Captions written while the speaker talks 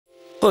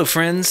Hello,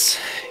 friends.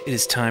 It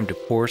is time to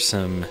pour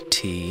some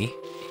tea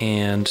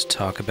and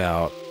talk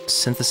about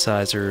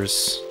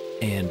synthesizers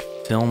and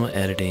film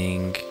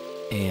editing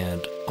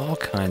and all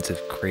kinds of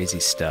crazy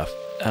stuff.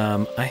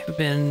 I have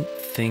been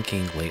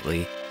thinking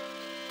lately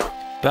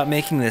about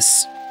making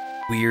this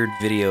weird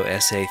video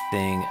essay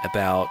thing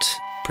about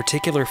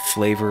particular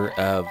flavor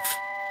of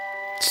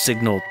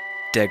signal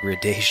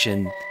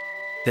degradation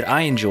that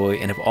I enjoy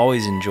and have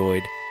always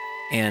enjoyed,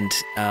 and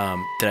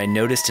that I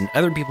noticed in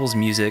other people's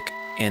music,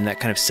 and that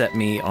kind of set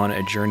me on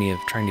a journey of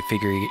trying to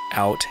figure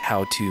out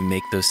how to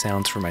make those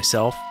sounds for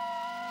myself.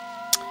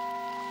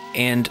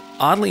 And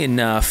oddly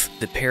enough,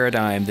 the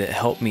paradigm that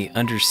helped me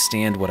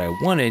understand what I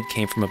wanted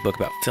came from a book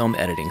about film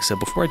editing. So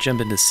before I jump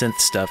into synth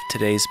stuff,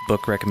 today's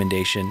book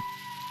recommendation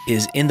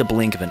is In the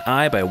Blink of an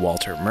Eye by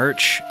Walter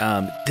Murch.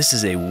 This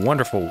is a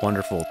wonderful,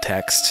 wonderful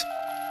text.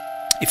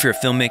 If you're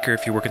a filmmaker,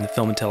 if you work in the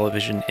film and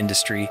television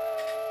industry,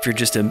 if you're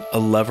just a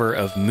lover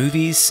of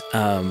movies,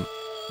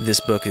 this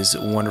book is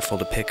wonderful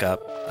to pick up.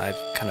 I've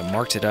kind of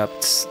marked it up.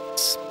 It's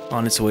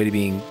on its way to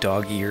being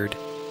dog-eared.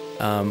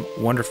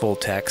 Wonderful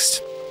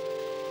text.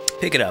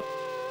 Pick it up.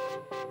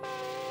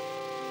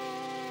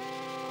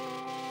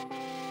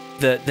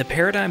 The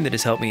paradigm that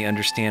has helped me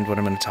understand what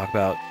I'm going to talk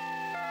about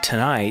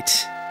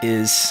tonight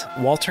is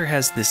Walter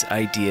has this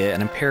idea,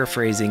 and I'm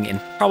paraphrasing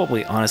and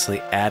probably honestly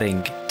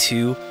adding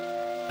to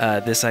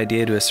this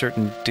idea to a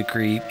certain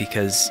degree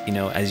because, you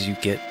know, as you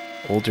get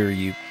older,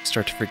 you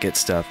start to forget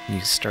stuff and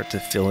you start to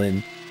fill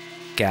in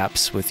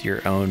gaps with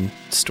your own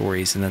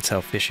stories, and that's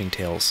how fishing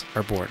tales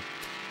are born.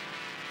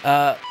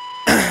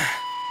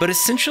 But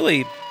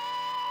essentially,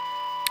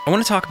 I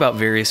want to talk about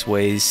various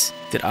ways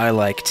that I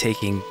like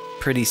taking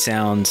pretty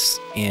sounds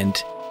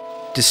and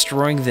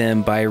destroying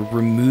them by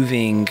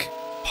removing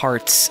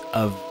parts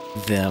of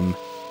them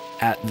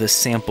at the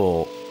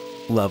sample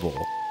level.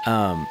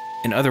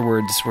 In other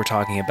words, we're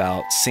talking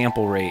about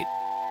sample rate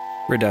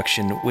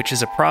reduction, which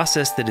is a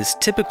process that is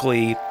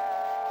typically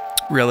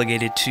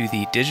relegated to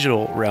the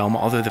digital realm,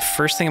 although the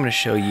first thing I'm going to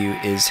show you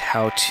is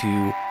how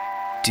to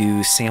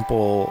do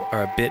sample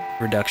or bit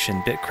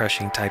reduction, bit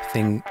crushing type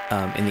thing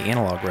in the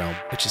analog realm,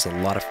 which is a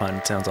lot of fun.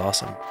 It sounds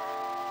awesome.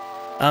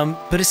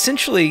 But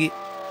essentially,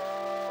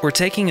 we're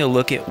taking a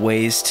look at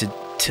ways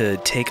to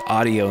take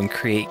audio and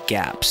create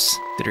gaps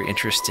that are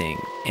interesting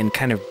and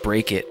kind of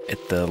break it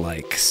at the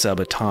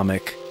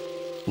subatomic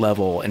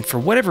level. And for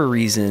whatever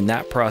reason,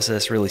 that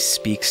process really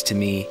speaks to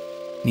me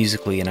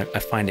musically, and I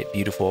find it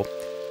beautiful.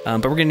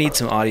 But we're going to need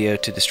some audio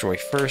to destroy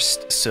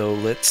first, so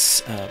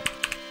let's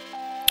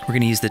we're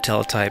going to use the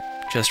Teletype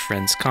Just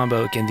Friends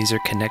combo. Again, these are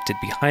connected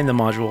behind the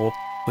module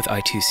with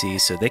I2C,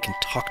 so they can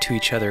talk to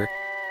each other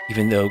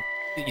even though,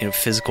 you know,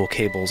 physical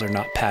cables are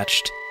not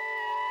patched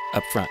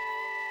up front.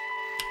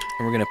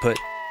 And we're going to put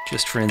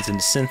Just Friends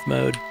into synth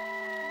mode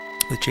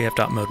with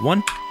JF.mode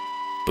 1.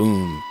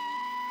 Boom.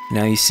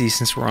 Now you see,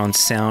 since we're on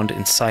sound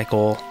and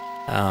cycle,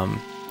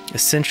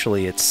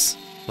 essentially it's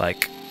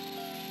like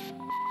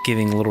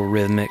giving little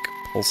rhythmic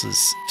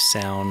pulses of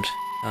sound.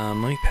 Let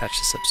me patch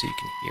this up so you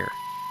can hear.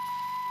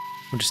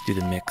 We'll just do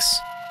the mix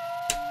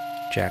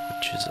jack,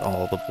 which is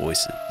all the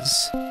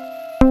voices.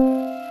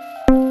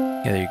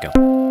 Yeah, there you go.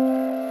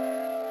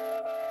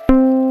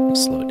 We'll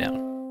slow it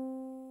down.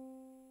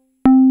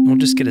 We'll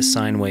just get a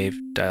sine wave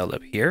dialed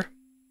up here.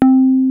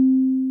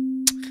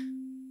 I'm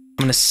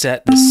going to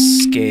set the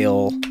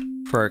scale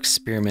for our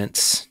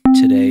experiments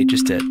today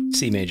just at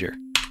C major.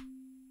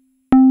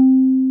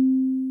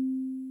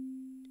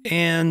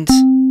 And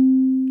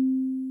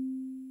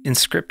in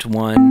script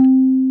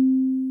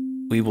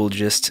 1, we will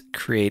just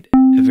create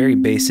a very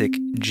basic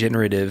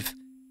generative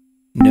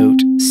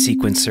note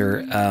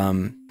sequencer,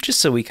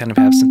 just so we kind of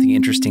have something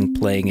interesting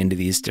playing into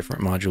these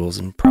different modules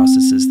and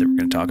processes that we're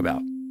going to talk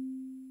about.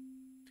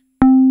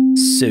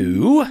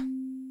 So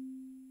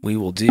we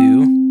will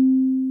do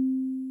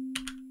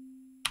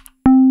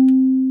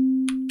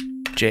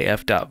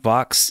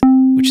jf.vox,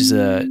 which is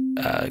an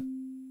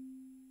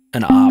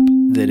op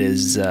that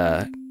is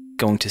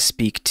going to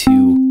speak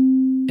to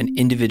an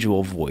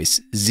individual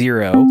voice.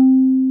 0,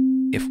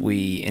 if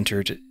we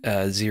entered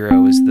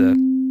 0 as the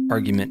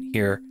argument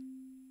here,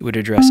 it would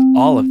address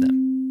all of them.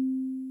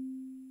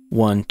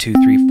 1, 2,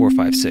 3, 4,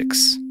 5,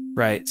 6.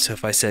 Right, so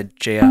if I said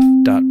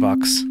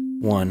jf.vox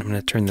 1, I'm going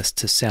to turn this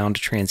to sound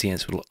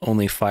transient, so it'll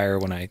only fire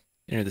when I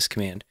enter this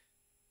command.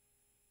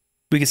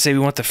 We could say we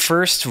want the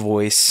first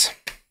voice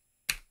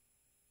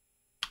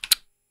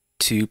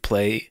to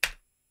play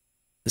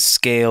the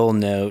scale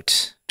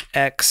note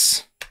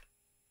X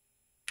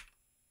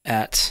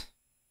at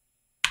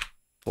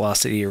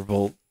velocity or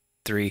volt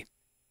 3.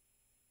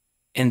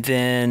 And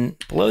then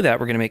below that,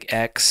 we're going to make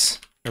X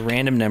a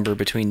random number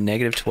between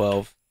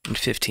 -12 and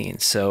 15.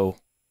 So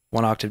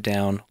 1 octave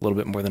down, a little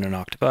bit more than an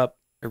octave up.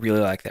 I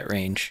really like that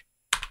range.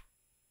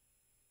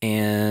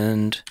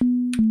 And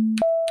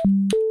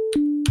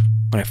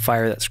when I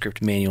fire that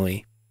script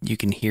manually, you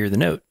can hear the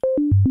note.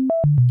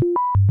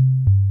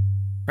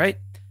 Right?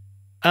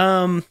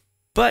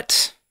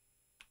 But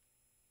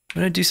I'm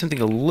going to do something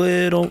a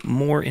little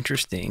more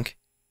interesting.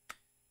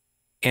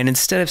 And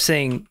instead of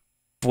saying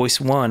voice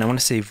 1, I want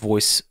to say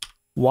voice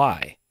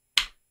Y.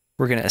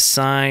 We're going to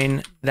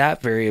assign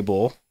that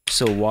variable.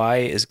 So Y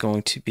is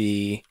going to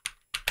be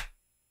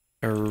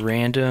a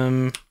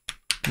random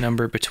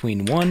number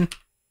between 1,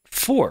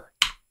 4.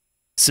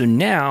 So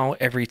now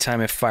every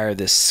time I fire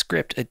this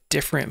script, a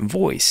different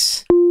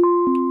voice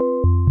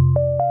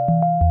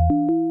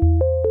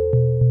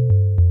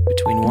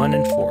between 1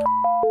 and 4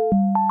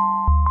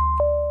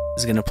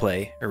 is going to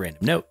play a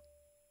random note.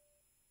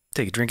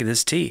 Take a drink of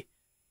this tea.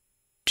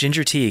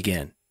 Ginger tea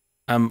again.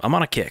 I'm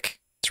on a kick.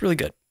 It's really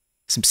good.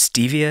 Some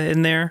stevia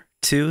in there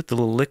too, the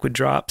little liquid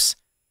drops.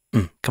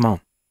 Come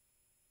on.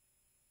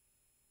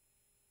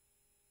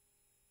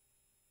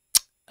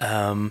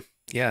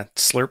 Yeah,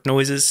 slurp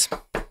noises.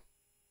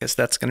 Guess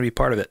that's going to be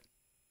part of it.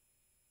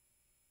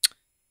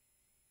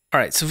 All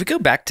right, so if we go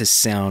back to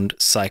sound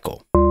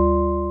cycle.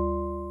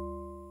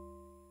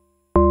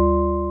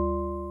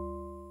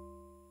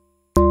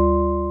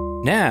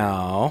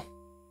 Now,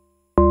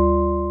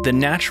 the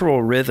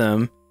natural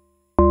rhythm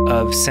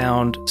of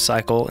sound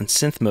cycle and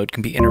synth mode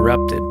can be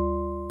interrupted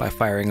by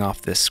firing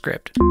off this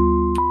script.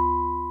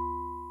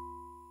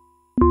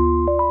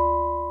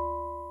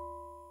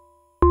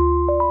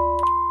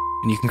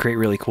 And you can create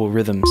really cool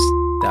rhythms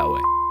that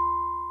way.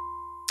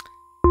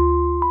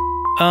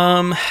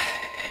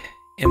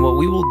 And what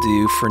we will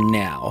do for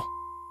now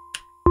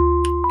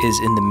is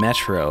in the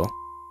metro,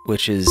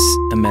 which is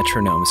a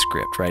metronome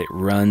script, right? It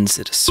runs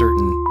at a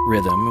certain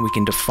rhythm, and we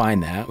can define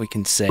that. We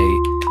can say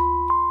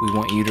we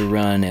want you to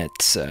run at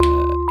 85,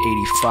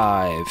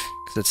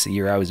 because that's the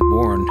year I was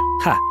born.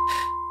 Ha!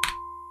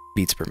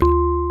 Beats per minute.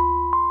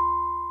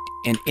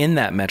 And in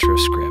that metro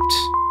script,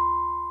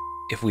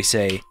 if we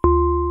say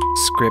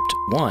script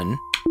 1,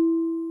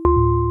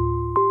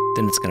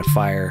 then it's going to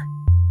fire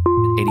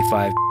at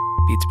 85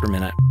 beats per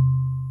minute,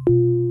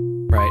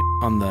 right?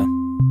 On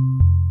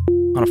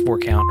a 4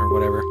 count or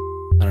whatever.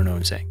 I don't know what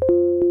I'm saying.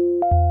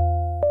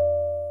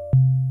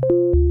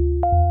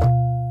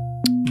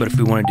 But if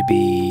we wanted to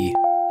be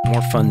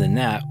more fun than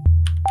that,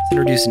 let's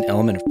introduce an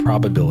element of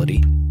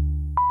probability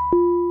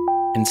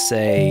and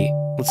say,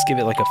 let's give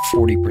it like a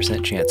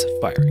 40% chance of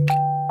firing.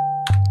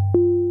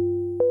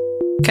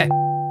 Okay.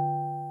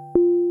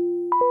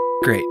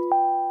 Great.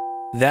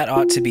 That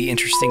ought to be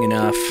interesting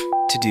enough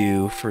to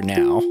do for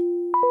now,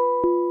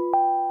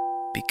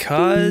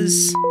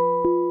 because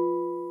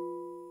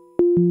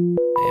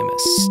I am a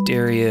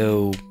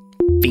stereo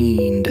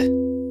fiend.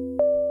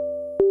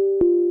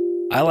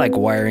 I like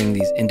wiring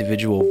these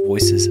individual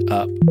voices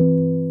up.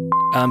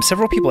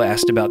 Several people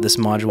asked about this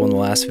module in the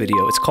last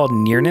video. It's called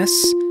Nearness,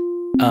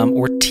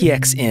 or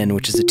TXN,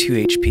 which is a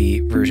 2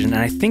 HP version,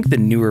 and I think the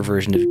newer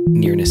version of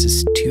Nearness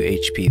is 2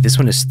 HP. This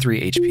one is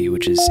 3 HP,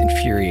 which is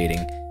infuriating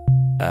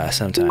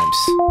sometimes,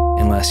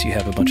 unless you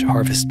have a bunch of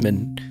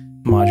Harvestman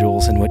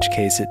modules, in which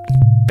case it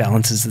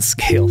balances the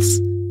scales.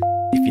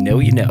 If you know,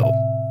 you know.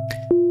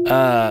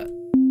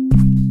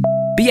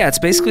 But yeah, it's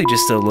basically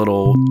just a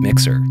little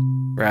mixer,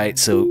 right?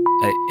 So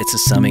it's a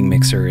summing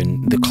mixer,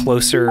 and the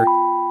closer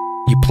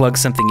you plug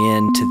something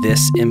in to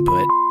this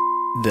input,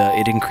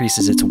 it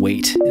increases its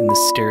weight in the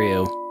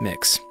stereo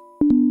mix.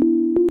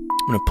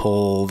 I'm gonna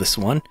pull this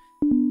one.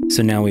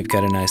 So now we've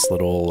got a nice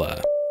little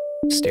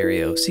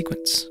stereo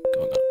sequence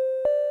going on.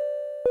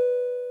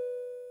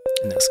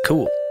 And that's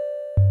cool.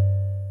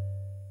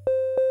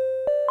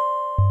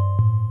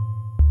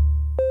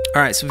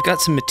 All right, so we've got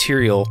some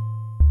material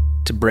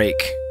to break.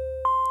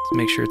 Let's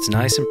make sure it's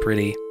nice and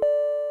pretty.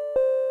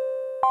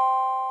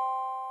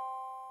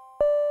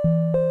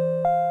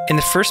 And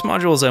the first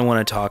modules I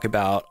want to talk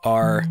about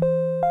are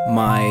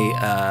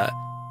my,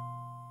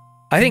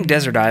 I think,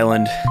 Desert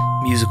Island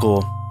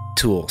musical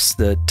tools,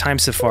 the Tyme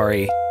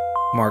Sefari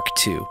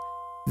Mk2.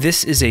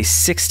 This is a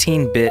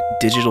 16-bit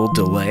digital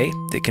delay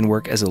that can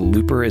work as a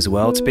looper as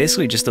well. It's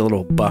basically just a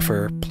little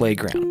buffer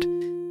playground.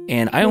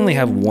 And I only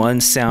have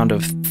one Sound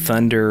of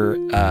Thunder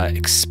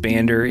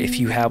expander. If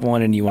you have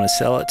one and you want to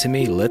sell it to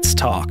me, let's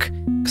talk,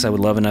 because I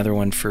would love another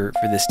one for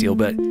this deal.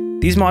 But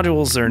these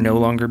modules are no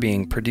longer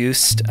being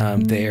produced.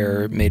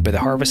 They're made by the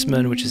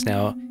Harvestman, which is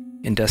now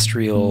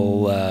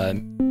Industrial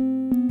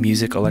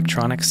Music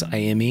Electronics,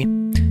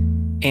 IME.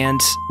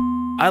 And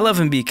I love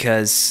them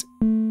because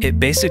it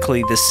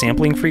basically, this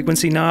sampling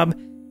frequency knob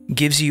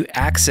gives you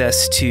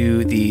access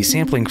to the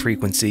sampling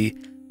frequency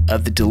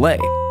of the delay.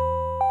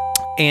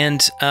 And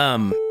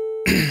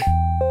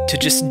to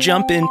just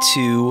jump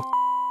into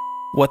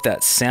what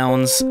that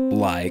sounds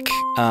like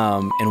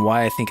and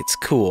why I think it's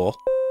cool,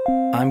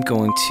 I'm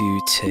going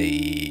to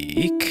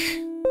take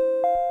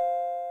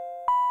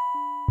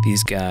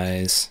these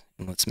guys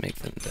and let's make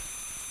them the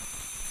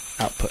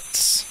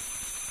outputs.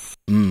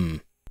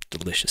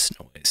 Delicious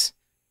noise.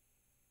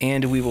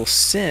 And we will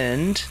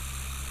send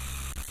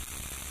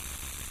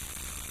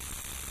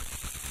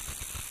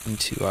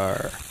into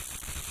our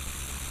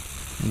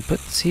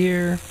inputs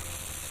here.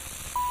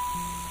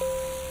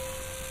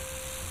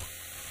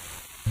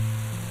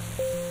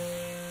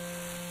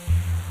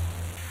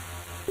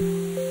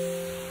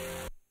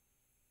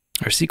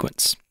 Our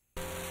sequence.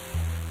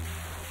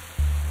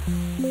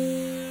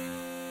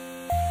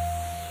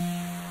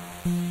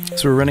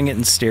 So we're running it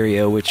in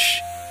stereo,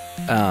 which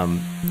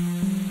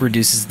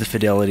reduces the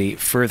fidelity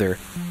further.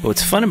 But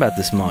what's fun about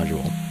this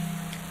module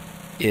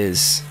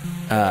is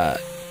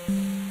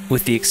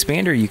with the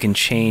expander, you can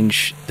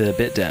change the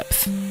bit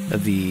depth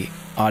of the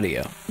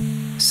audio.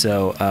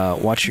 So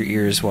watch your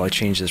ears while I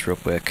change this real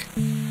quick.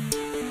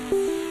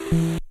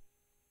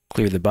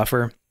 Clear the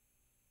buffer.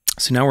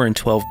 So now we're in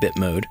 12-bit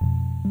mode,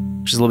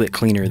 which is a little bit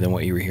cleaner than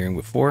what you were hearing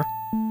before.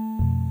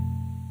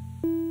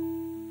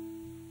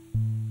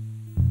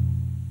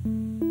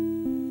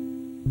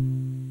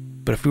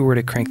 But if we were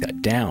to crank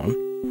that down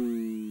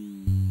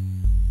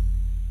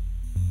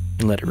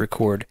and let it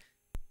record,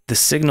 the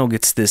signal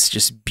gets this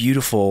just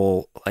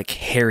beautiful, like,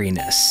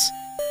 hairiness.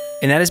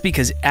 And that is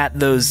because at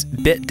those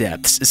bit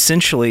depths,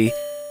 essentially,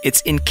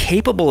 it's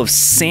incapable of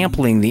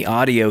sampling the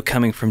audio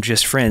coming from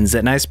Just Friends,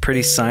 that nice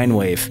pretty sine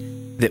wave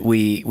that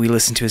we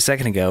listened to a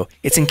second ago.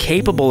 It's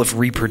incapable of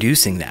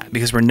reproducing that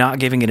because we're not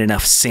giving it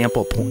enough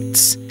sample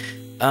points.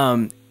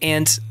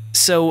 And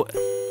so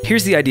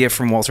here's the idea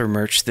from Walter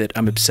Murch that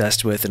I'm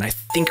obsessed with, and I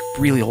think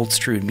really holds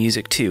true in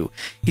music too.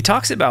 He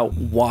talks about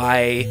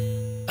why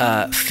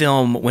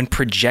film, when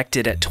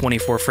projected at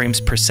 24 frames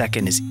per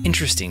second, is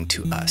interesting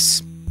to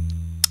us.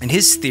 And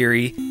his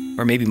theory,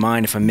 or maybe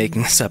mine if I'm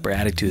making this up or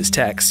adding to his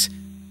text,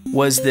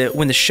 was that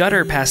when the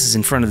shutter passes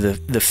in front of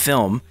the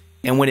film,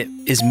 and when it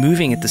is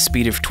moving at the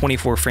speed of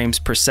 24 frames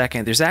per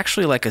second, there's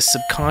actually like a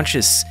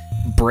subconscious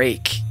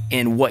break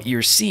in what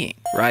you're seeing,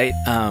 right?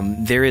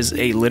 There is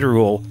a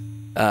literal,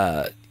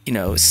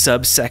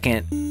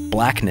 sub-second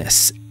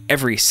blackness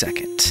every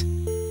second.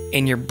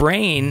 And your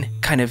brain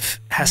kind of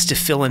has to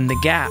fill in the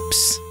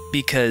gaps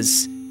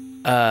because,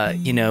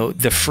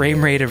 the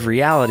frame rate of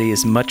reality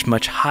is much,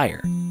 much higher.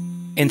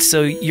 And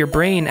so your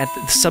brain at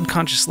the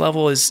subconscious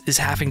level is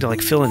having to like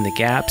fill in the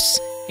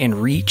gaps and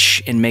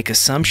reach and make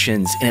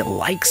assumptions, and it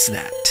likes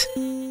that.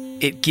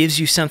 It gives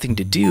you something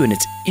to do, and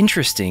it's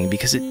interesting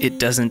because it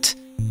doesn't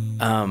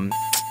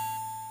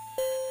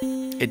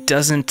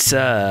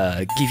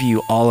give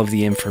you all of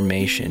the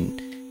information.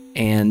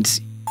 And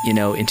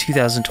in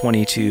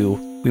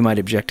 2022 we might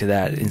object to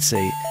that and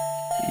say,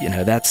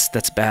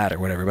 that's bad or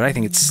whatever, but I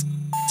think it's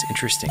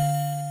interesting.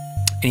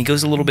 And he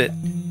goes a little bit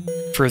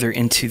further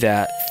into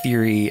that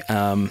theory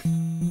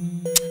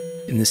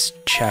in this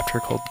chapter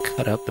called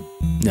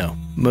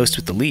Most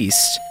with the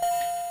Least.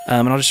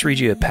 And I'll just read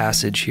you a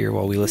passage here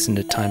while we listen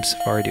to Tyme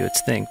Sefari do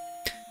its thing.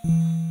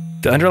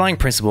 The underlying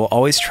principle: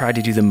 always try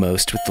to do the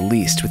most with the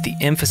least, with the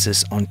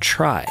emphasis on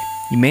try.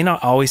 You may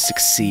not always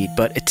succeed,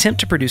 but attempt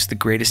to produce the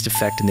greatest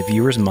effect in the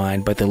viewer's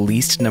mind by the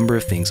least number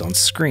of things on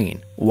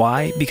screen.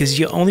 Why? Because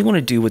you only want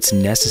to do what's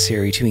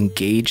necessary to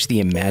engage the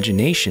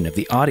imagination of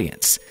the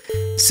audience.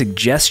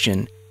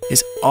 Suggestion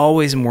is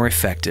always more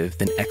effective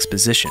than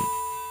exposition.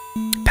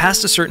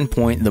 Past a certain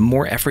point, the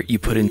more effort you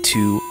put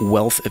into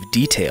wealth of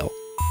detail,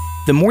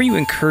 the more you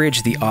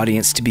encourage the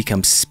audience to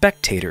become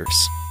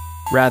spectators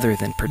rather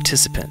than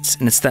participants.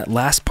 And it's that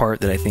last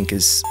part that I think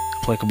is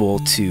applicable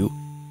to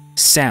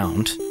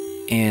sound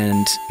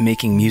and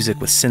making music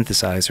with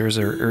synthesizers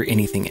or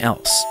anything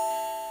else.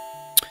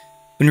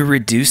 When we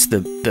reduce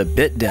the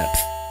bit depth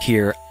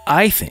here,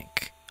 I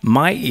think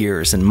my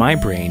ears and my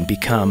brain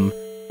become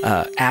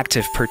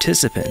active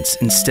participants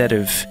instead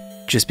of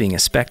just being a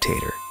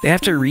spectator. They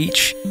have to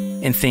reach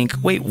and think,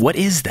 wait, what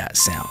is that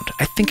sound?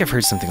 I think I've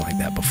heard something like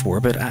that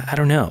before, but I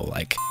don't know.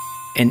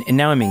 And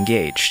now I'm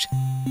engaged.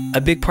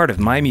 A big part of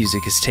my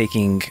music is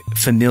taking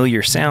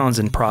familiar sounds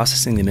and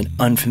processing them in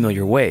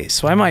unfamiliar ways.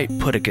 So I might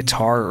put a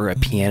guitar or a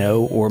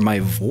piano or my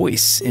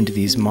voice into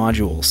these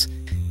modules.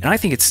 And I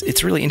think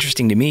it's really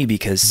interesting to me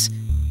because,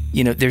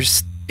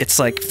 it's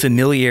like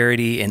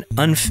familiarity and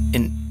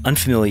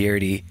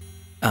unfamiliarity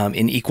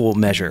in equal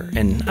measure.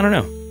 And I don't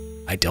know.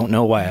 I don't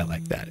know why I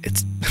like that.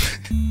 It's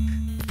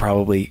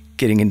probably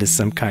getting into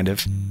some kind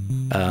of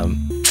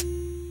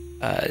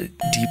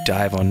deep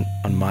dive on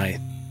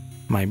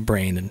my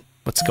brain and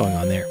what's going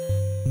on there.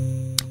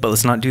 But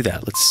let's not do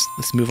that.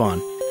 Let's move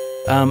on.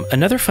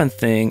 Another fun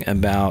thing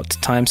about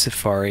Tyme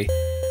Sefari.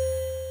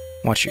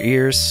 Watch your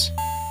ears.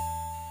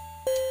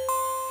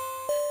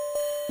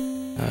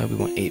 We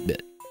want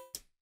 8-bit.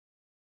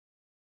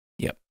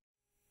 Yep.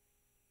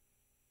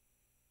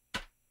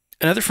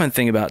 Another fun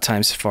thing about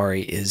Tyme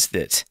Sefari is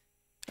that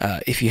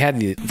if you have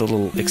the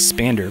little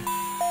expander,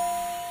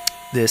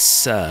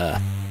 this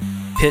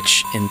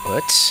pitch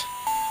input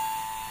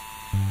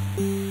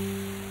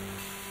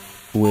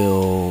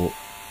will,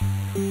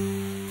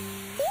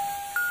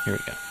 here we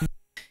go.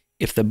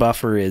 If the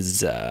buffer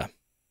is at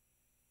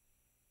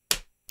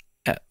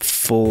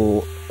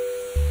full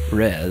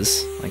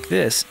res like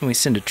this, and we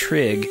send a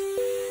trig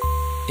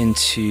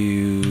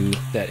into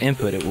that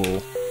input, it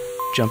will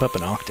jump up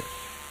an octave.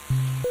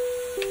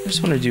 I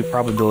just want to do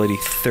probability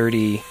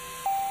 30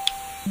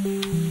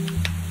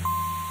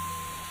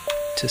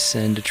 to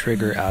send a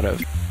trigger out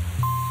of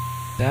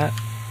that.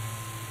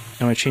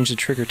 I want to change the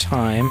trigger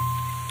time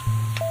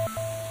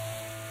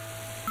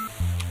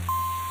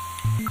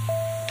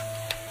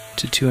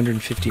to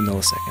 250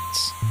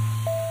 milliseconds.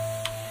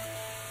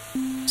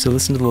 So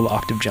listen to the little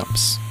octave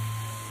jumps.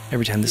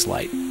 every time this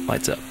light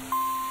lights up.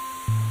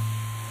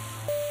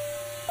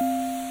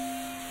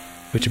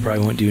 Which it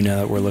probably won't do now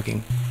that we're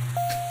looking.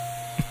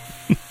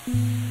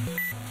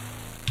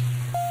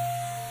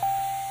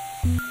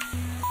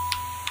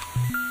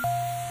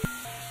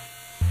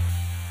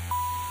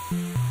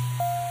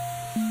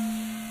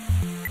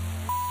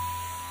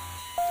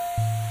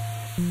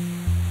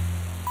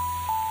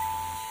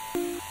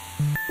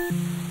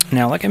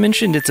 Now, like I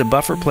mentioned, it's a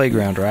buffer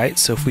playground, right?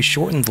 So if we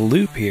shorten the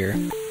loop here,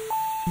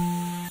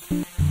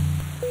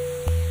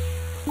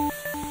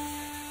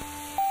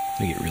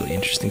 we get really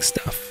interesting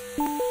stuff.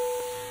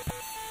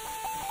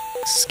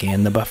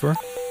 Scan the buffer.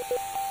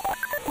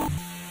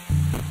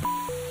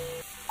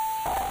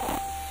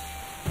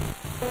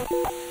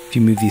 If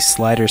you move these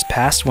sliders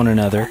past one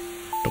another,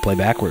 it'll play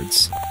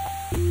backwards.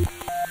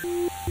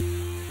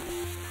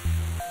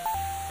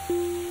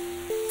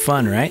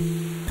 Fun, right?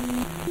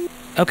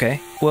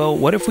 Okay, well,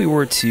 what if we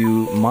were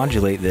to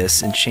modulate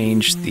this and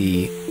change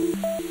the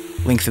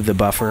length of the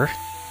buffer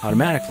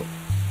automatically?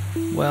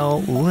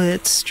 Well,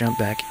 let's jump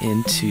back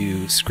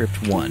into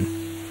script 1.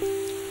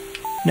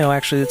 No,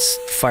 actually, let's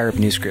fire up a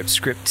new script,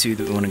 script 2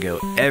 that we want to go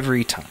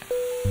every time.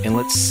 And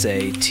let's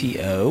say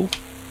TO,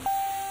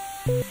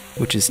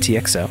 which is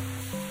TXO.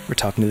 We're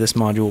talking to this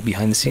module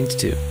behind the scenes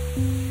too.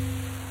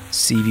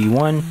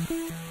 CV1,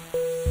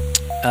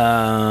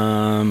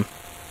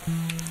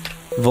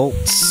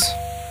 volts,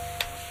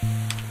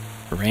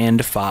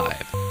 rand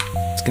 5.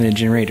 It's going to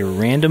generate a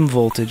random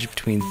voltage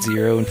between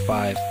 0 and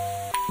 5.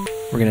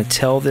 We're going to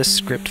tell this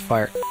script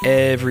fire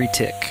every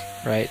tick,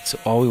 right? So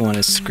all we want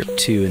is script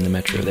 2 in the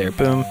metro there.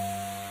 Boom.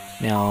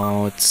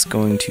 Now it's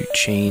going to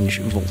change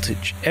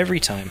voltage every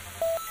time.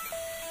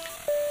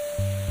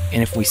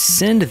 And if we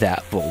send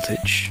that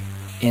voltage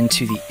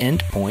into the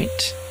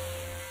endpoint,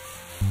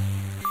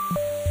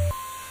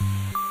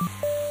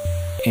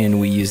 and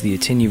we use the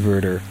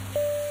attenuverter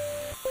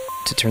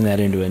to turn that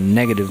into a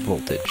negative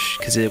voltage,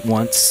 because it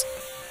wants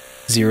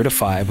 0 to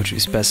 5, which we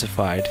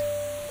specified.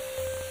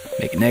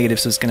 Make it negative,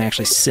 so it's going to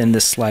actually send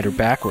this slider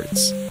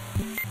backwards.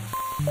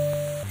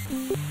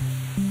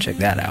 Check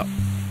that out.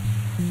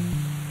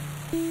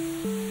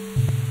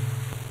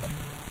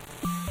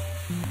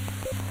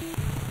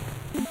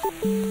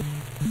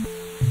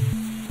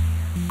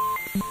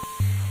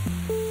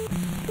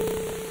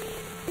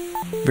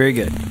 Very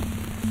good.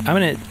 I'm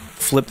going to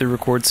flip the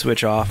record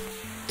switch off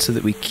so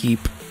that we keep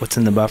what's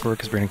in the buffer,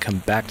 because we're going to come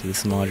back to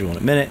this module in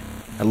a minute.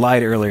 I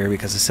lied earlier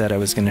because I said I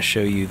was going to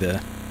show you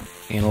the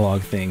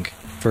analog thing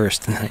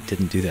first, and I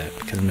didn't do that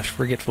because I'm a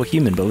forgetful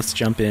human, but let's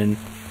jump in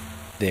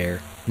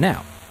there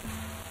now.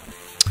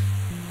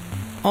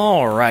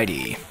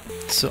 Alrighty,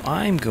 so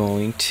I'm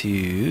going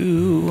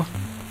to...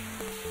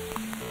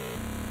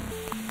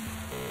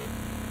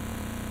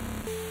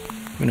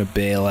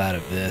 bail out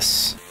of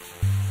this.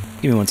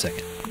 Give me 1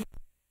 second.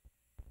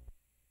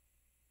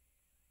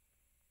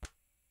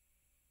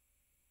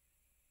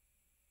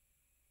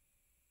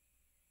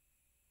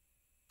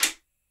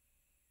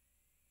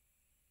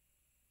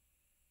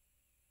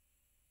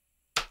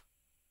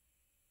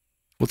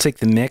 We'll take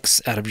the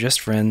mix out of Just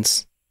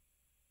Friends.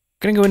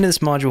 I'm going to go into this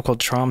module called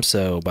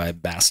Tromso by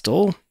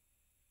Bastel.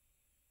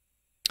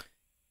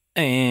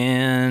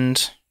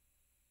 And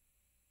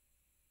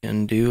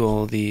undo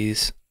all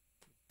these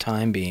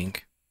time being.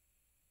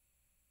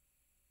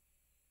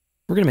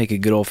 We're going to make a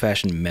good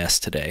old-fashioned mess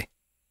today.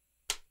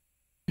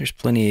 There's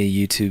plenty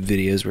of YouTube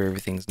videos where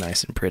everything's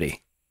nice and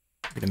pretty.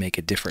 We're going to make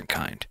a different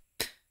kind.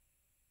 I'm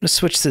going to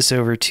switch this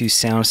over to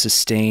Sound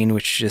Sustain,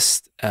 which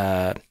just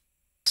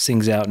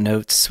sings out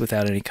notes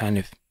without any kind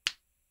of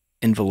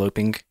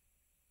enveloping.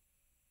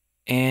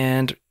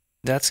 And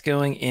that's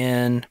going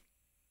in.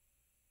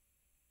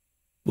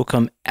 We'll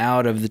come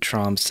out of the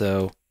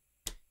Tromso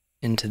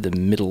into the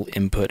middle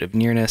input of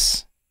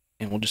nearness,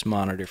 and we'll just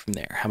monitor from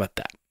there. How about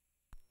that?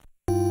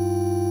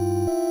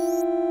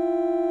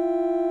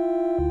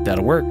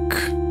 That'll work,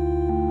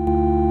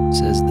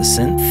 says the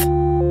synth.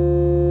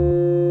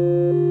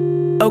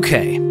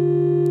 Okay,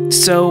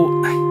 so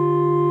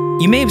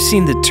you may have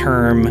seen the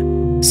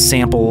term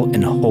sample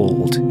and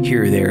hold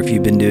here or there if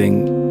you've been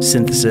doing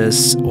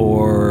synthesis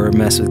or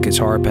mess with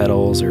guitar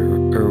pedals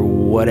or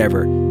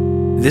whatever.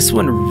 This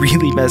one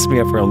really messed me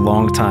up for a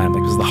long time.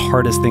 Like, it was the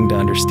hardest thing to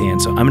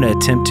understand. So I'm going to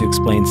attempt to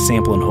explain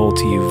sample and hold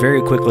to you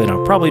very quickly, and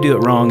I'll probably do it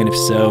wrong, and if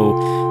so,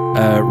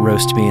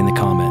 roast me in the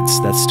comments.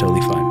 That's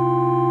totally fine.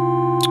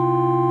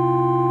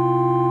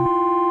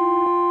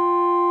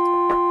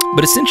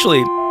 But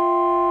essentially,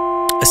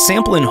 a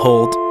sample and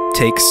hold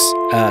takes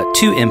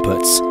two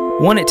inputs.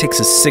 One, it takes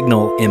a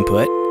signal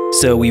input,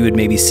 so we would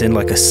maybe send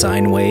like a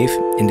sine wave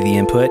into the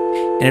input,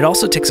 and it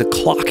also takes a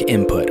clock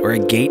input or a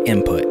gate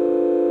input.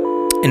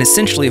 And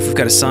essentially, if we've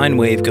got a sine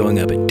wave going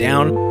up and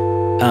down,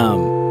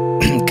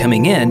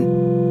 coming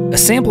in, a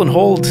sample and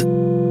hold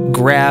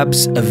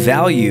grabs a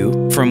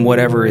value from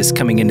whatever is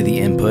coming into the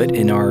input,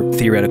 in our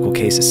theoretical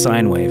case, a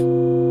sine wave,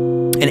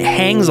 and it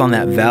hangs on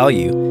that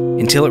value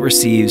until it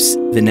receives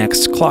the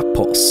next clock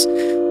pulse.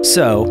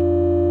 So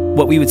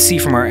what we would see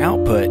from our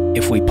output,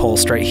 if we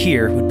pulsed right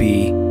here, would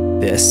be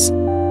this,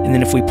 And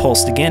then if we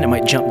pulsed again, it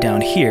might jump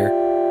down here.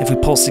 If we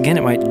pulsed again,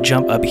 it might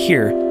jump up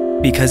here,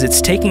 because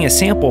it's taking a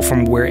sample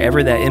from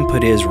wherever that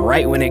input is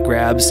right when it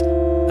grabs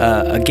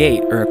a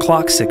gate or a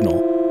clock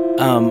signal.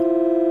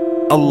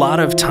 A lot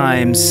of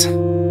times,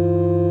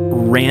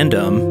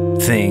 random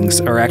things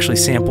are actually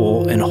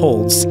sample and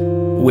holds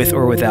with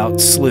or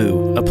without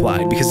slew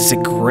applied, because it's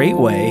a great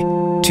way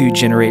to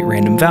generate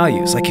random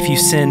values. Like if you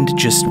send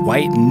just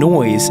white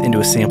noise into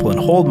a sample and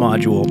hold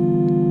module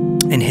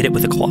and hit it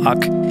with a clock,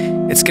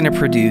 it's going to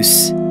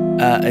produce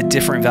a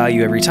different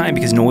value every time,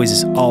 because noise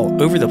is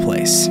all over the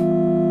place.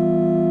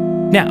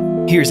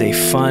 Now, here's a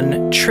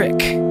fun trick.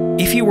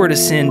 If you were to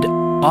send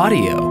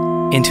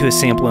audio into a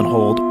sample and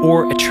hold,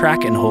 or a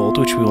track and hold,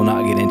 which we will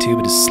not get into,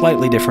 but is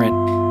slightly different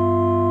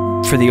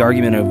for the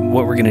argument of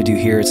what we're going to do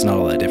here, it's not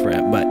all that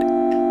different. But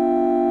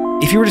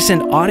if you were to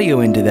send audio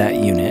into that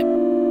unit,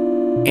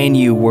 and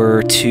you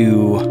were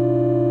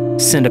to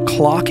send a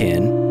clock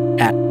in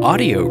at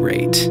audio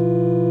rate,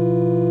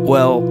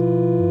 well,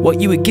 what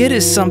you would get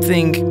is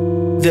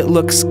something that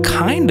looks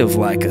kind of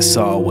like a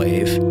saw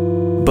wave,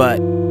 but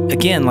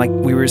again, like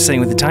we were saying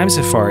with the Tyme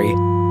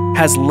Sefari,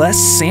 has less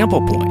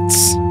sample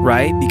points,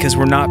 right? Because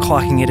we're not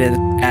clocking it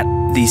at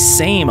the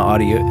same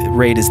audio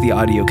rate as the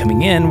audio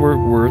coming in.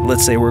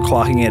 Let's say we're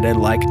clocking it at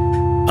like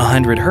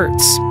 100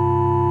 hertz.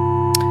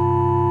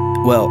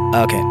 Well,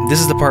 okay, this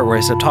is the part where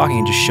I stop talking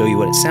and just show you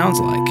what it sounds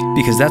like,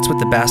 because that's what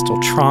the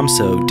Bastel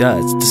Tromso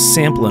does. It's a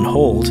sample and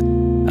hold,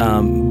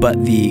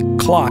 but the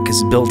clock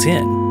is built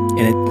in, and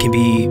it can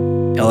be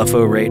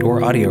LFO rate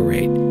or audio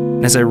rate.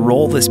 And as I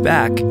roll this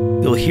back,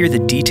 you'll hear the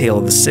detail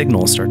of the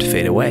signal start to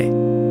fade away.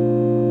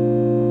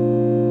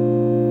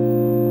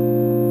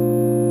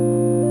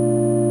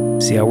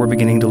 See how we're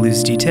beginning to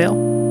lose detail?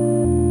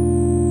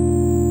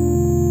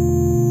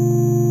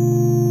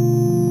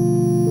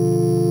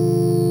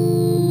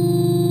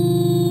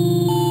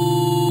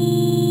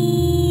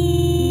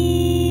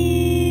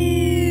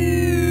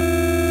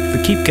 If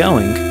we keep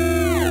going,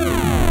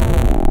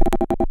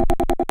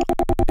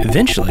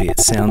 eventually it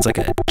sounds like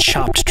a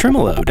chopped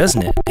tremolo,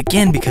 doesn't it?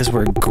 Again, because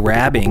we're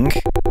grabbing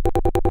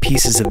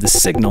pieces of the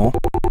signal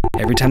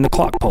every time the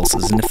clock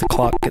pulses, and if the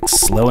clock gets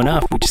slow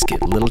enough, we just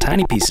get little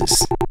tiny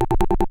pieces.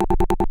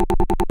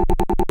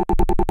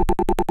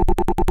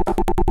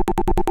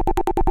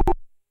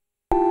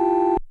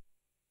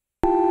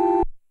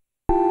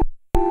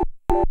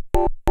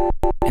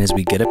 And as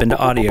we get up into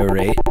audio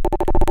rate,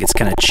 it gets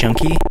kind of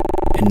chunky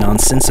and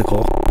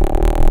nonsensical.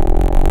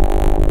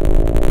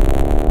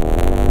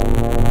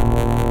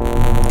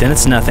 Then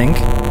it's nothing.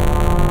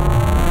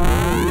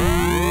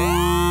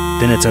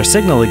 Then it's our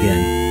signal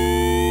again.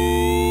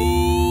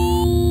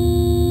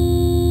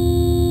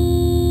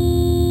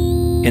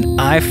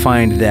 And I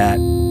find that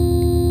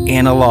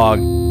analog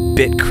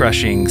bit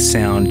crushing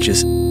sound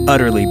just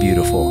utterly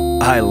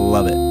beautiful. I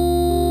love it.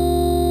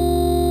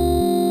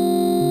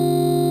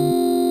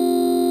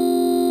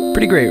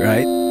 Pretty great,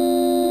 right?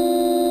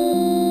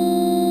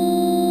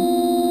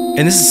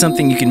 And this is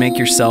something you can make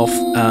yourself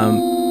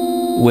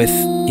with,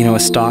 a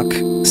stock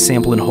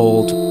sample and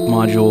hold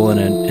module and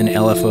an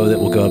LFO that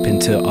will go up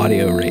into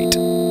audio rate.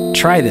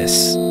 Try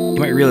this. You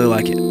might really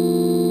like it.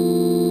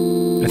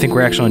 I think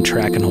we're actually on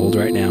track and hold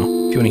right now.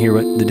 If you want to hear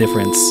what the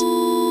difference,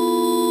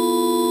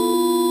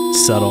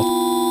 subtle.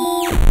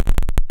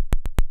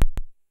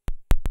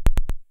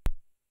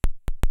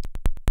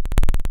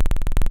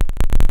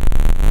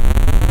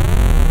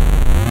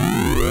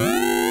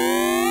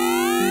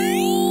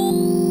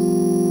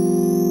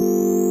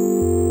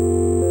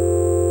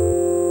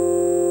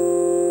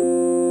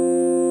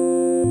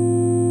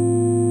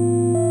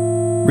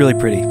 Really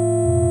pretty.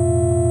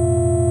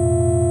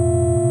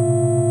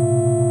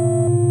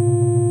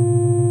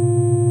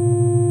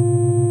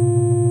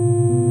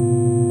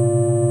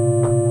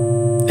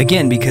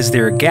 Again, because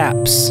there are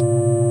gaps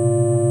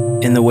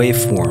in the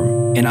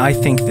waveform, and I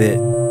think that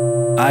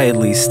I at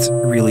least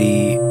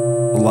really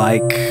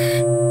like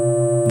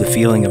the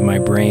feeling of my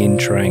brain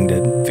trying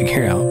to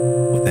figure out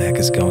what the heck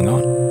is going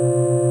on.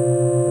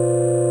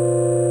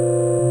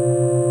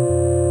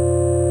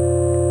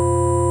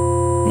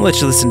 I'll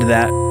let you listen to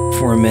that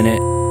for a minute,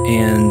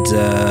 and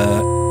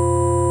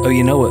oh,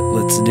 you know what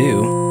let's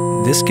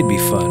do? This could be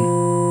fun,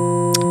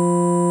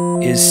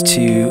 is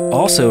to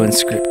also in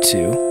script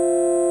 2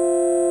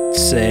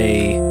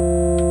 say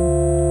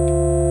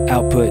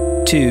output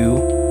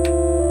 2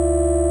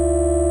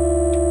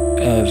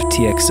 of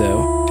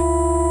TXO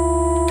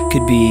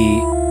could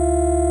be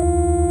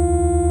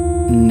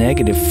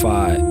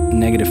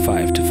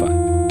 -5 to 5.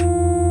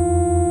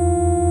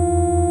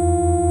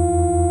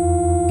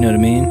 Know what I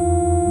mean?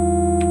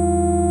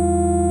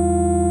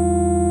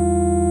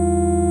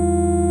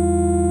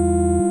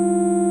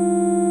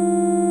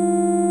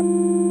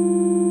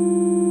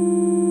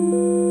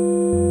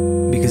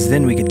 Because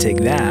then we could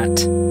take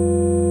that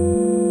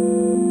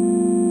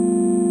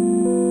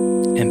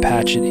and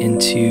patch it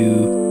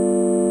into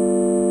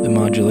the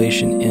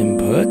modulation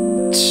input,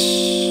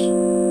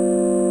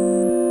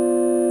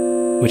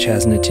 which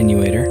has an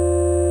attenuator.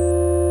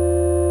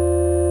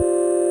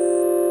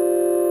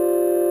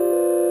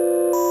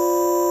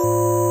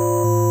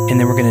 And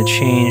then we're going to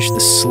change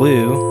the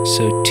slew,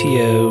 so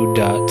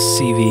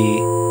to.cv.slew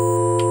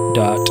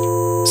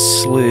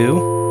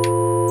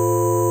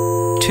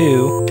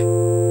 2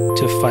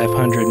 to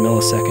 500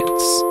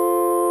 milliseconds.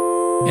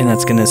 And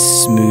that's going to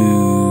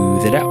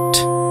smooth it out.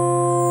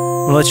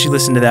 I'll let you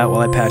listen to that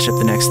while I patch up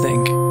the next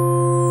thing.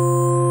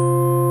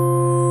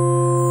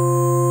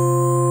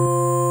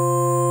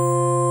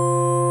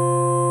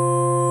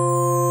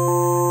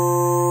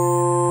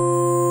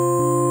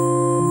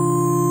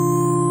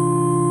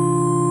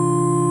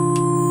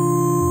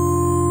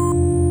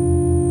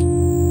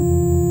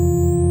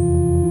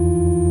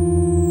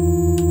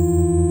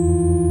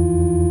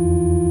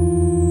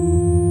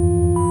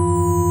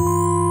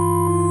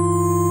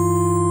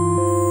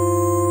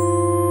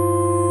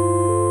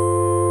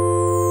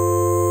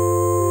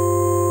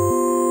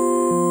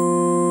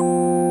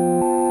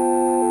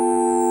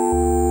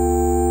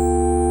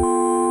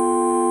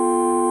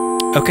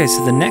 Okay,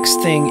 so the next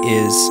thing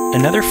is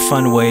another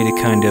fun way to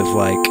kind of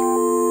like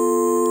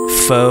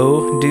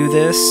faux do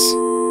this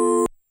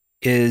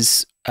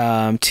is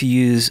to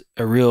use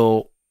a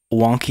real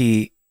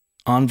wonky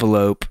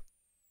envelope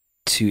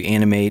to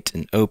animate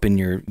and open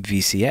your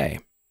VCA.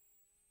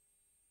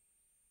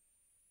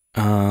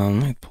 Let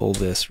me pull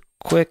this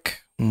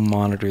quick,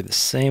 monitor the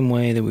same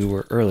way that we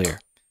were earlier.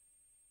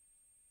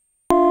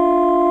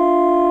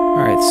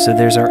 Alright, so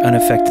there's our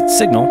unaffected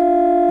signal,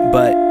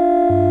 but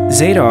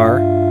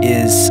Zadar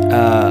is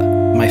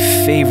my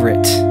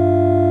favorite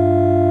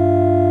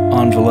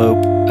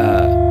envelope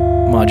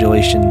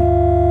modulation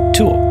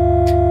tool.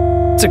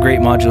 It's a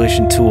great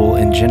modulation tool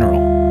in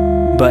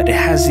general, but it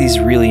has these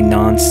really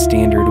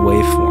non-standard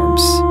waveforms.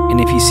 And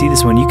if you see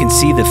this one, you can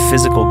see the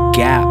physical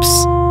gaps,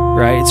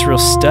 right? It's real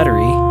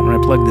stuttery. And when I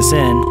plug this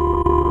in,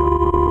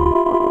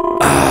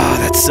 ah,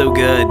 that's so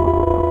good.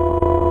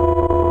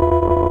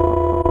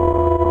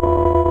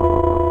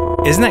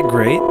 Isn't that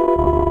great?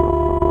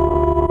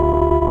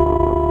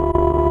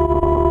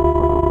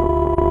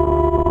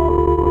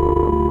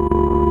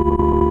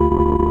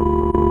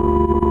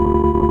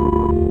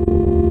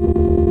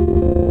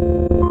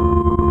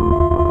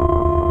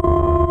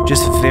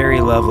 Just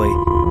very lovely.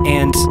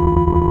 And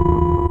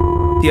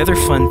the other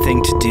fun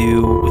thing to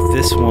do with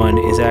this one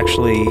is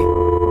actually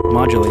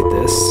modulate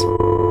this.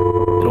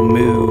 It'll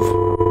move.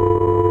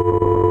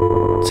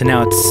 So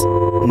now it's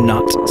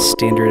not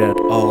standard at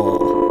all.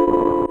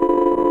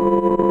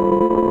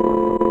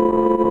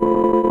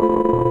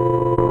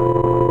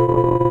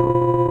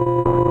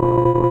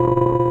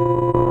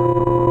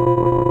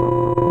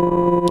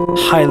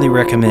 Highly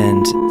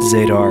recommend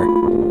Zadar.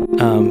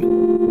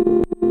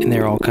 And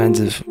there are all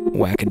kinds of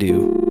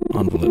wackadoo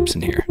envelopes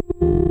in here.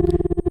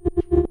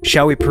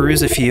 Shall we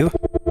peruse a few?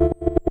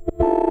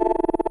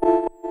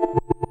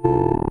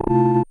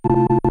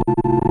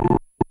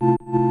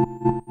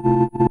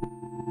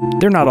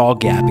 They're not all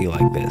gappy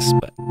like this,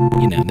 but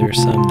you know, there are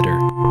some that are.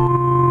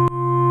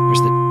 Where's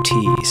the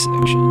T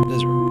section?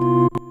 Those are.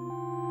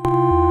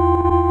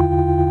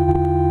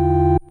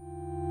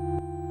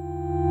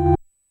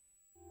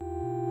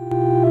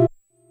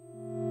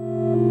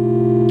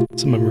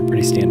 Some of them are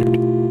pretty standard.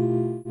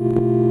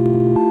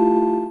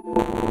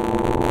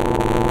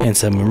 And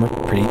some of them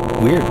are pretty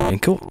weird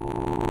and cool.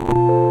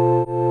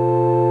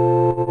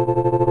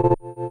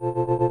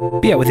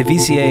 But yeah, with a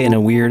VCA and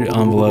a weird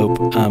envelope,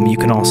 you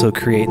can also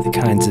create the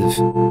kinds of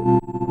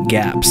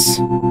gaps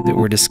that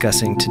we're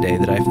discussing today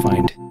that I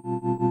find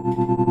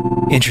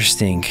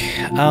interesting.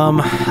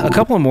 A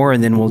couple more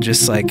and then we'll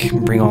just like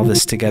bring all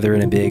this together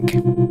in a big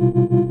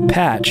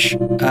patch.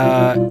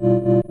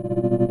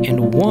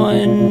 And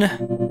one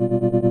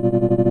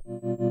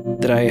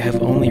that I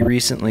have only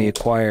recently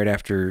acquired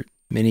after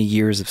many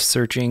years of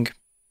searching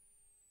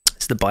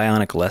is the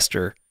Bionic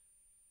Lester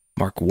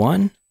Mark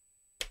I,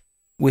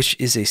 which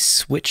is a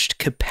switched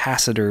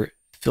capacitor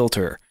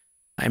filter.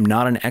 I'm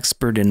not an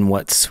expert in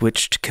what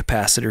switched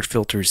capacitor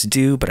filters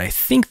do, but I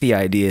think the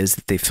idea is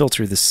that they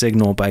filter the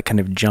signal by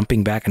kind of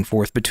jumping back and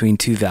forth between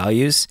two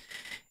values,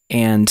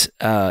 and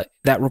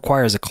that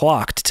requires a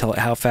clock to tell it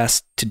how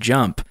fast to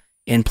jump.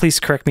 And please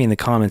correct me in the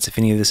comments if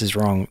any of this is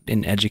wrong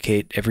and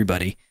educate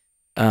everybody.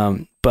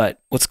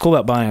 But what's cool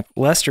about Bionic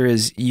Lester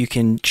is you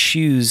can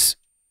choose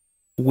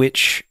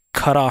which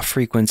cutoff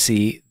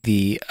frequency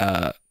the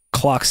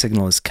clock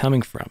signal is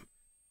coming from.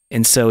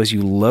 And so as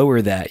you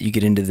lower that, you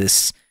get into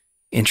this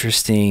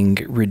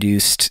interesting,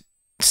 reduced,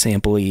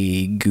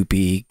 sampley,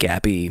 goopy,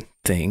 gappy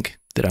thing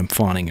that I'm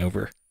fawning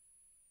over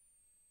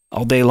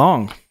all day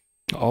long,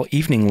 all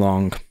evening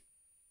long.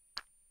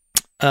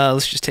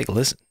 Let's just take a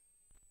listen.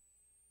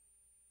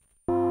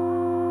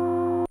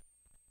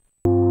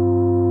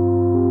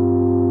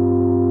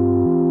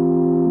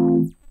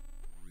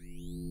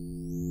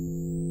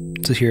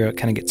 So here it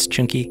kind of gets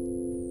chunky.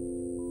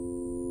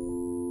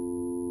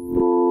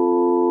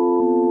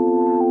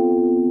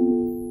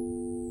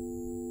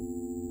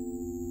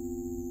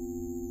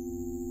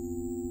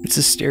 It's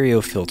a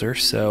stereo filter,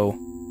 so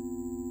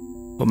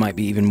what might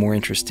be even more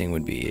interesting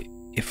would be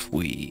if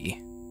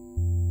we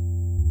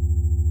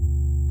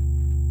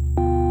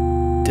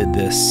did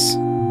this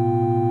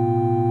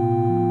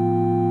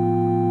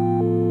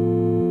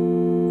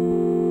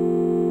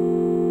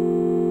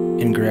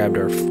grabbed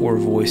our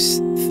 4-voice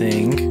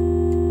thing,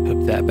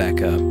 hooked that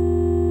back up.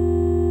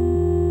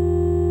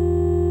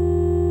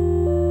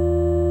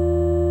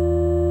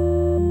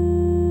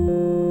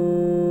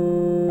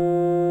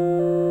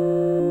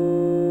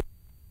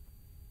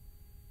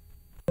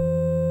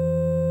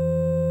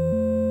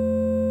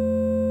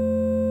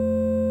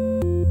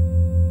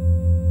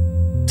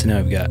 So now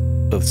I've got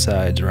both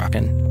sides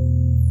rocking.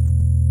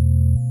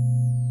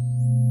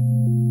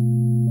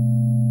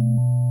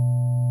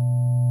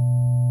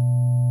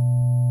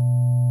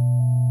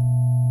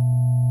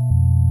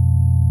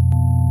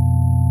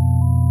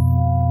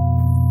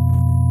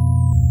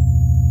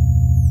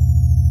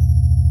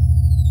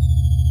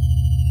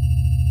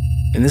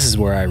 And this is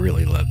where I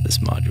really love this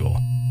module.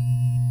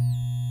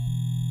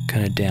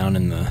 Kind of down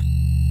in the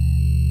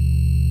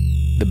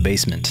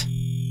basement.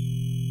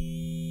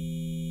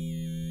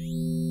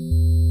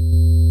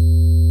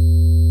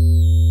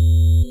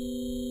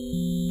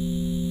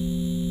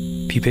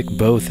 If you pick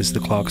both as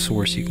the clock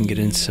source, you can get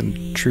in some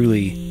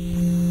truly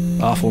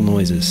awful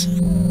noises.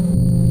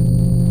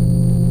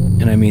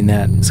 And I mean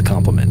that as a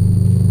compliment.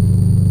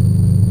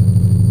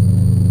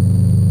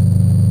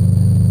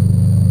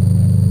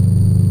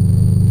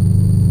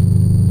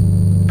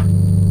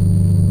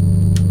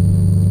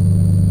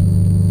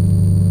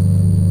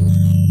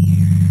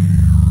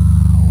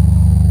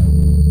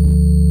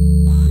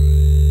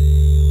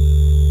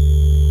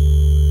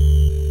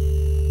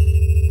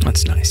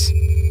 That's nice. I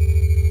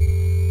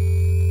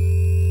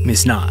mean,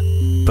 it's not,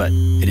 but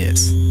it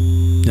is.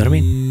 You know what I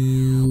mean?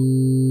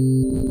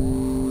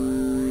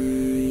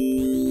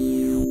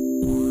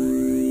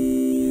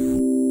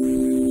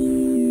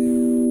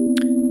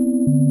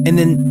 And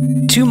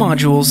then 2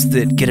 modules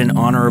that get an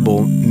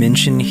honorable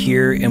mention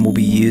here and will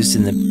be used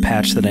in the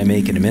patch that I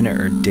make in a minute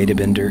are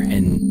Databender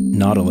and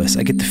Nautilus.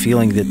 I get the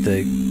feeling that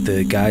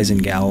the guys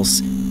and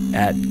gals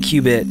at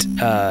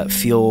Qubit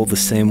feel the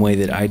same way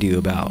that I do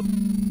about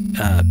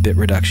bit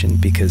reduction,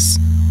 because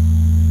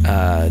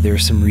there are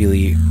some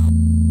really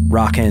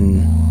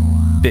rockin'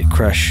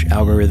 Bitcrush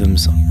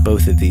algorithms on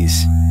both of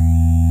these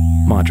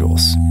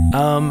modules.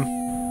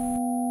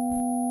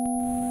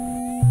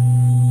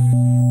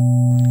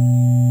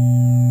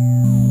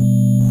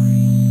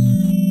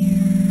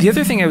 The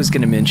other thing I was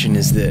going to mention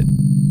is that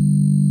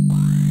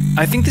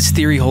I think this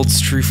theory holds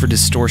true for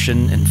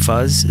distortion and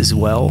fuzz as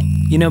well.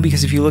 You know,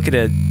 because if you look at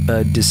a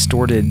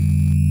distorted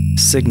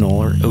signal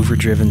or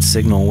overdriven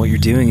signal, what you're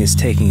doing is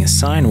taking a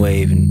sine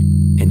wave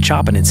and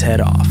chopping its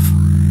head off.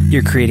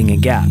 You're creating a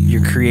gap.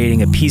 You're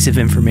creating a piece of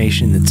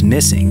information that's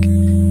missing.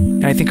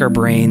 And I think our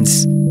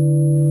brains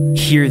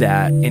hear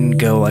that and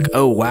go like,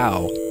 oh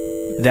wow,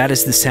 that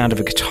is the sound of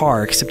a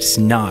guitar, except it's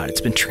not.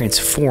 It's been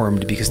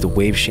transformed because the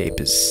wave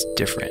shape is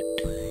different.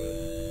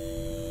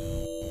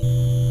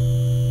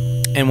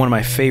 And one of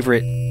my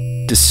favorite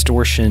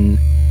distortion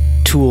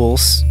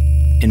tools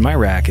in my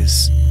rack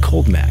is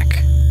Cold Mac.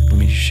 Let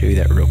me just show you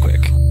that real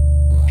quick.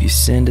 If you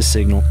send a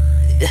signal,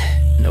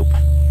 nope.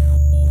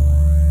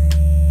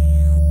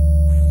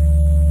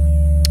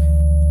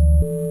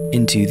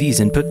 Into these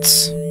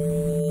inputs,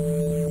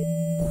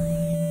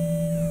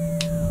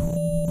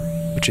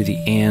 which are the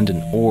AND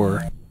and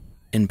OR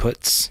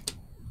inputs,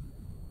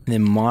 and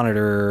then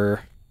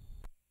monitor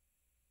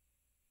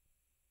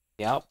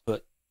the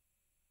output.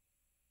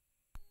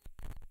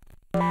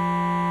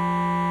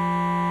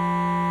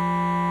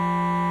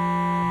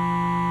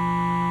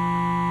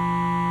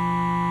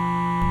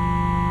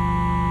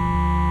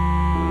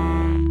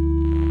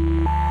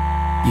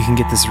 You can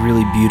get this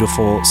really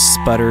beautiful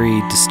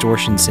sputtery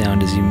distortion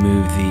sound as you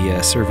move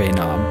the survey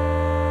knob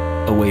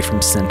away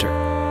from center.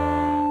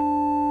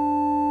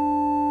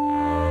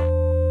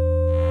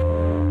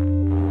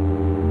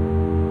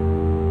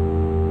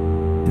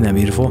 Isn't that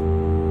beautiful?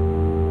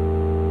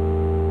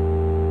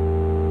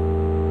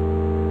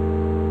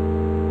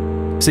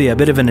 So yeah, a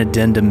bit of an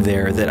addendum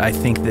there that I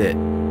think that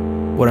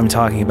what I'm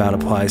talking about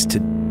applies to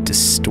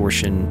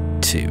distortion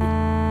too.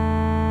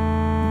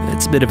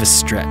 It's a bit of a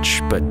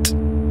stretch, but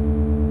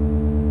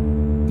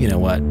you know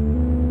what?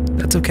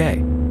 That's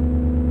okay.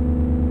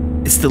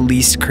 It's the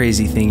least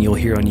crazy thing you'll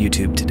hear on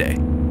YouTube today.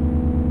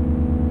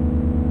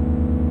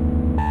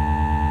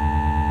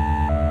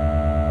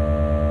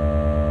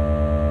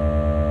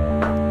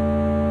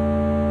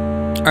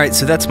 Alright,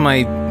 so that's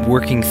my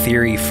working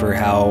theory for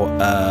how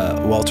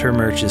Walter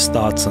Murch's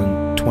thoughts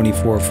on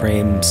 24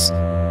 frames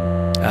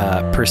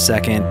per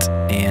second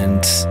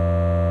and,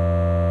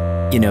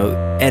 you know,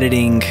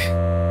 editing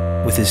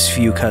with as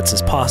few cuts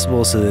as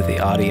possible so that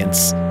the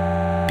audience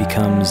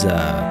becomes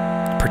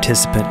a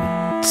participant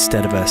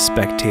instead of a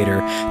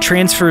spectator,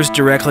 transfers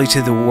directly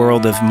to the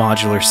world of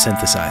modular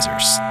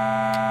synthesizers.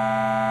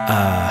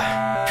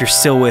 If you're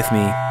still with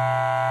me,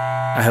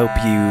 I hope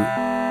you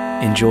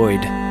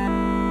enjoyed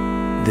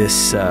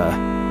this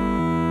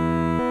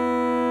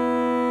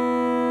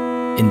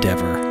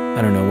endeavor.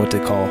 I don't know what to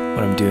call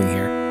what I'm doing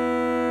here.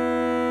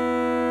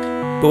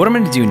 But what I'm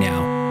going to do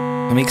now,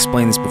 let me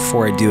explain this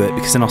before I do it,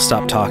 because then I'll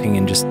stop talking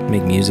and just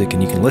make music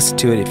and you can listen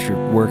to it if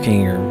you're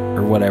working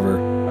or whatever.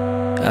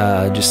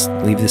 Just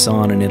leave this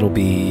on and it'll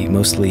be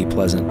mostly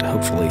pleasant,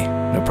 hopefully.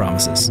 No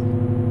promises.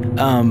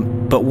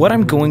 But what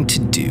I'm going to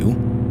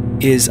do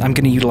is I'm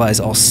going to utilize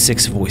all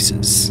 6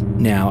 voices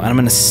now, and I'm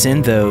going to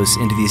send those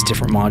into these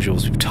different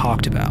modules we've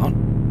talked about,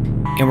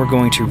 and we're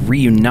going to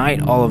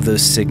reunite all of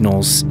those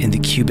signals in the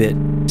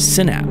qubit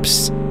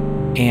synapse.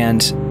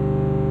 And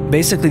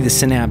basically the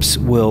synapse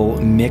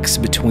will mix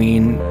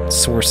between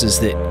sources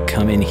that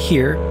come in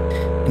here,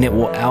 and it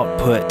will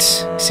output,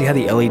 see how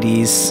the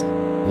LEDs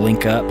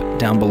link up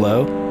down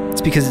below?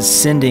 It's because it's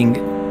sending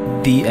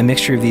a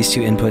mixture of these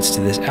 2 inputs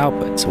to this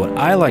output. So what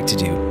I like to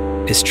do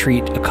is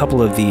treat a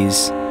couple of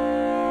these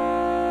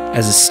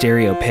as a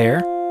stereo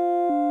pair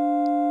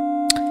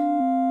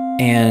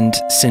and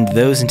send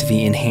those into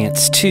the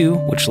Enhance 2,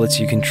 which lets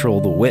you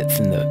control the width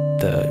and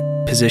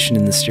the position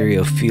in the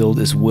stereo field,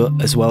 as well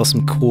as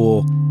some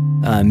cool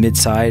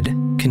mid-side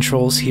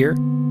controls here.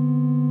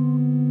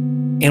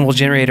 And we'll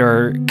generate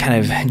our kind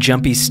of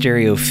jumpy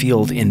stereo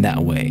field in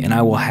that way. And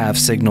I will have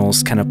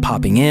signals kind of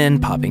popping in,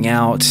 popping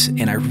out,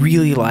 and I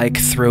really like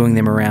throwing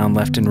them around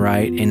left and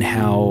right, and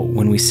how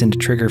when we send a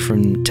trigger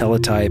from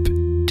Teletype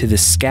to the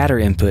scatter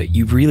input,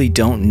 you really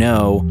don't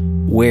know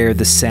where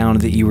the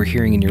sound that you were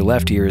hearing in your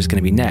left ear is going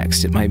to be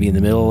next. It might be in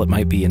the middle, it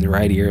might be in the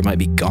right ear, it might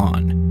be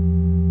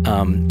gone. But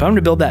I'm going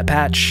to build that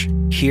patch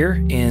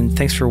here, and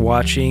thanks for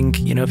watching.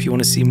 You know, if you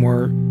want to see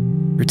more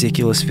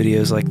ridiculous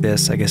videos like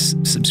this, I guess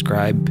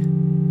subscribe.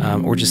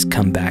 Or just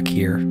come back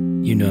here.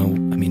 You know,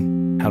 I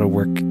mean, how to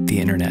work the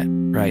internet,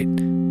 right?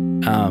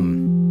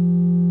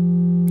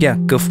 Yeah,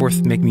 go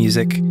forth, make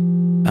music.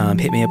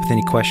 Hit me up with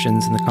any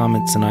questions in the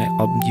comments, and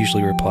I'll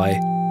usually reply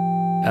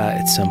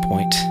at some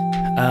point.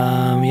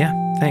 Yeah,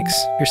 thanks.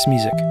 Here's some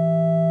music.